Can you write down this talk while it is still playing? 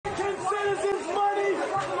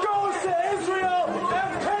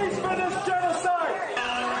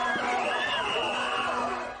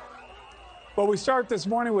We start this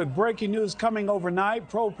morning with breaking news coming overnight.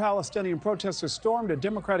 Pro-Palestinian protesters stormed a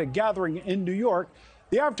Democratic gathering in New York,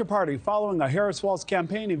 the after-party following a Harris-Walz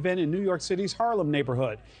campaign event in New York City's Harlem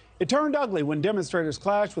neighborhood. It turned ugly when demonstrators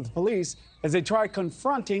clashed with the police as they tried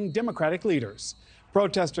confronting Democratic leaders.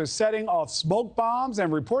 Protesters setting off smoke bombs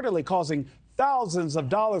and reportedly causing thousands of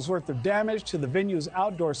dollars worth of damage to the venue's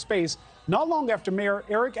outdoor space, not long after Mayor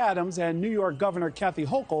Eric Adams and New York Governor Kathy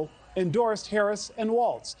Hochul endorsed Harris and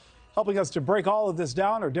Walz. Helping us to break all of this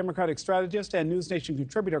down are Democratic strategist and NewsNation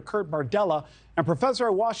contributor Kurt Bardella and professor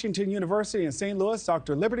at Washington University in St. Louis,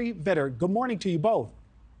 Dr. Liberty Vetter. Good morning to you both.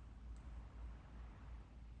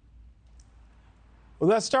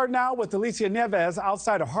 Well, let's start now with Alicia Neves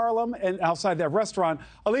outside of Harlem and outside that restaurant.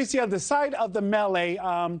 Alicia, the site of the melee.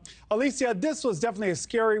 Alicia, this was definitely a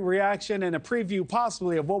scary reaction and a preview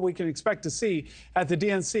possibly of what we can expect to see at the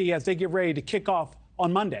DNC as they get ready to kick off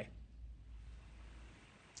on Monday.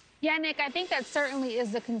 Yeah, Nick, I think that certainly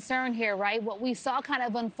is the concern here, right? What we saw kind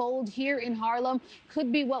of unfold here in Harlem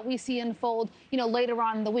could be what we see unfold, later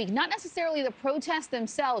on in the week. Not necessarily the protests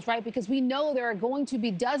themselves, right? Because we know there are going to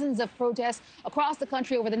be dozens of protests across the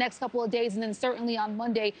country over the next couple of days and then certainly on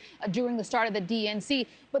Monday during the start of the DNC.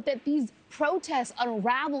 But that these protests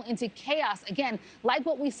unravel into chaos, again, like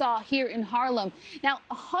what we saw here in Harlem. Now,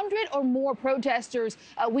 100 or more protesters,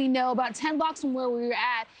 we know about 10 blocks from where we were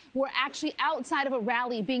at, were actually outside of a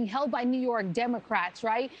rally being held by New York Democrats,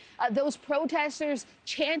 right? Those protesters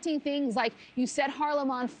chanting things like, you set Harlem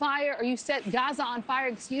on fire, or you set Gaza on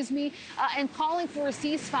fire, and calling for a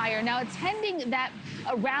ceasefire. Now, attending that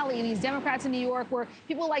rally, these Democrats in New York were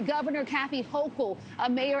people like Governor Kathy Hochul,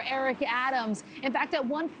 Mayor Eric Adams. In fact, at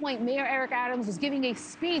one point, Mayor Eric Adams was giving a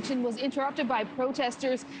speech and was interrupted by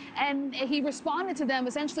protesters, and he responded to them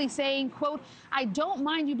essentially saying, quote, I don't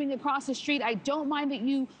mind you being across the street. I don't mind that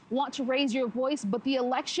you want to raise your voice, but the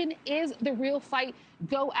election is the real fight.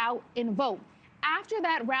 Go out and vote. After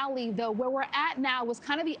that rally, though, where we're at now was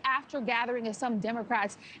kind of the after gathering of some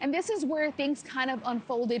Democrats. And this is where things kind of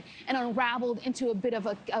unfolded and unraveled into a bit of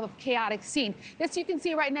a chaotic scene. This you can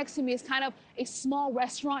see right next to me is kind of a small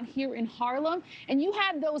restaurant here in Harlem. And you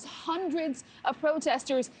had those hundreds of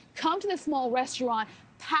protesters come to the small restaurant,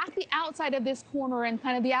 pack the outside of this corner and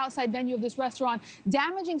kind of the outside venue of this restaurant,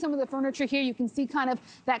 damaging some of the furniture here. You can see kind of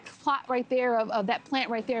that plot right there of that plant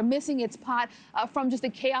right there missing its pot from just the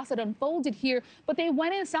chaos that unfolded here. But they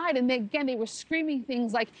went inside and they were screaming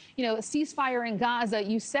things like, a ceasefire in Gaza.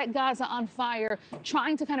 You set Gaza on fire,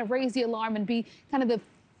 trying to kind of raise the alarm and be kind of the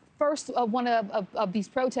first of one of these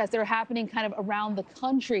protests that are happening kind of around the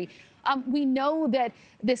country. We know that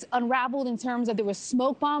this unraveled in terms of there was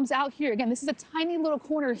smoke bombs out here. Again, this is a tiny little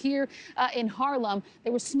corner here in Harlem.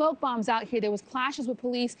 There were smoke bombs out here. There was clashes with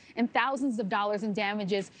police and thousands of dollars in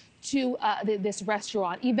damages to this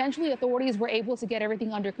restaurant. Eventually, authorities were able to get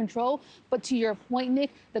everything under control. But to your point, Nick,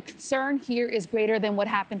 the concern here is greater than what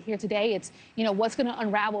happened here today. It's, what's going to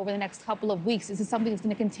unravel over the next couple of weeks. This is something that's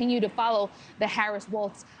going to continue to follow the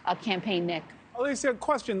Harris-Walz campaign, Nick. Alicia, a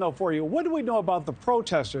question, though, for you. What do we know about the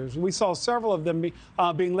protesters? We saw several of them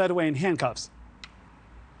being led away in handcuffs.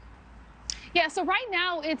 Yeah, so right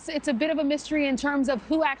now it's a bit of a mystery in terms of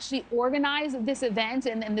who actually organized this event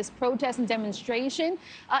and this protest and demonstration.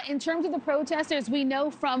 In terms of the protesters, we know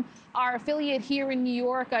from our affiliate here in New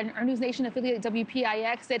York, our NewsNation affiliate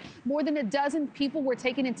WPIX, that more than a dozen people were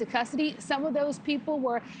taken into custody. Some of those people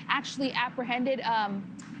were actually apprehended,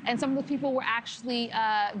 and some of the people were actually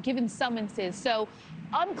given summonses. So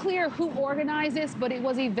unclear who organized this, but it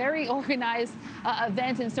was a very organized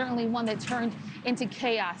event and certainly one that turned into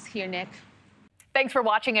chaos here, Nick. Thanks for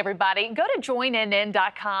watching, everybody. Go to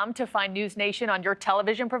joinnn.com to find NewsNation on your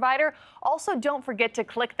television provider. Also, don't forget to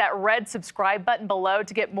click that red subscribe button below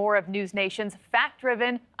to get more of NewsNation's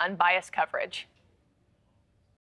fact-driven, unbiased coverage.